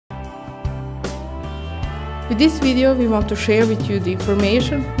With this video we want to share with you the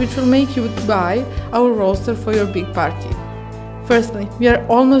information which will make you buy our roaster for your big party. Firstly, we are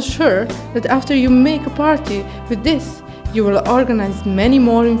almost sure that after you make a party with this, you will organize many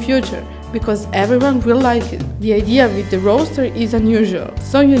more in future, because everyone will like it. The idea with the roaster is unusual,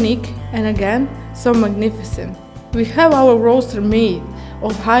 so unique and again, so magnificent. We have our roaster made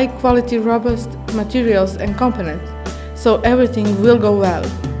of high quality robust materials and components, so everything will go well.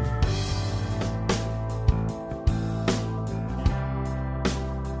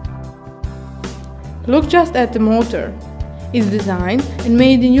 Look just at the motor. It's designed and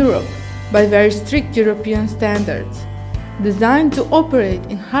made in Europe by very strict European standards, designed to operate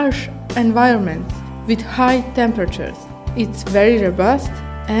in harsh environments with high temperatures. It's very robust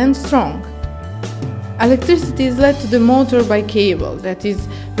and strong. Electricity is led to the motor by cable that is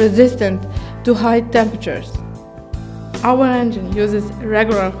resistant to high temperatures. Our engine uses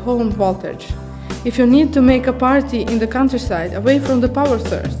regular home voltage. If you need to make a party in the countryside away from the power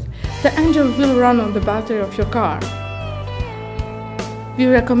source, the engine will run on the battery of your car. We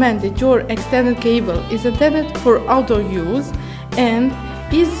recommend that your extended cable is intended for outdoor use and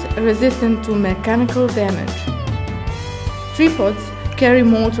is resistant to mechanical damage. Tripods carry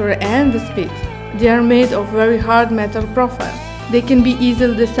motor and the spit. They are made of very hard metal profile. They can be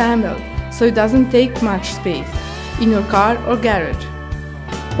easily disassembled, so it doesn't take much space in your car or garage.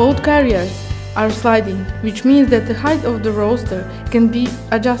 Both carriers are sliding, which means that the height of the roaster can be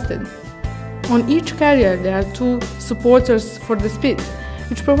adjusted. On each carrier there are two supporters for the spit,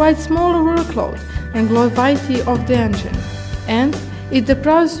 which provides smaller workload and longevity of the engine, and it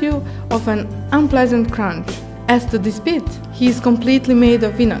deprives you of an unpleasant crunch. As to the spit, he is completely made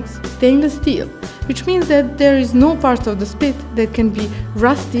of inox, stainless steel, which means that there is no part of the spit that can be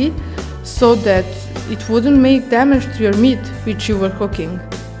rusty, so that it wouldn't make damage to your meat which you were cooking.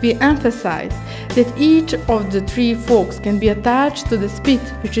 We emphasize that each of the three forks can be attached to the spit,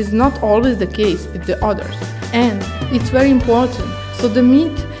 which is not always the case with the others. And it's very important, so the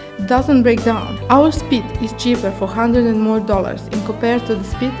meat doesn't break down. Our spit is cheaper for $100 and more in compared to the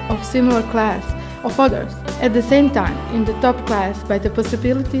spit of similar class of others. At the same time, in the top class by the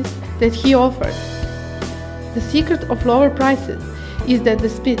possibilities that he offers. The secret of lower prices is that the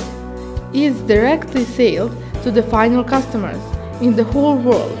spit is directly sold to the final customers in the whole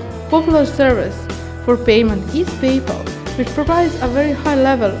world. Popular service for payment is PayPal, which provides a very high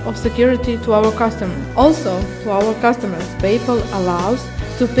level of security to our customers. Also, to our customers, PayPal allows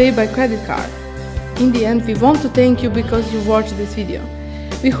to pay by credit card. In the end, we want to thank you because you watched this video.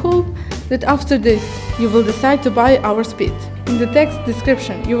 We hope that after this, you will decide to buy our spit. In the text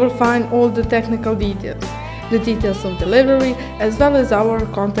description, you will find all the technical details, the details of delivery, as well as our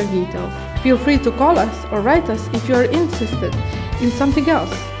contact details. Feel free to call us or write us if you are interested in something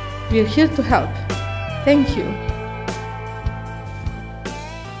else. We are here to help. Thank you.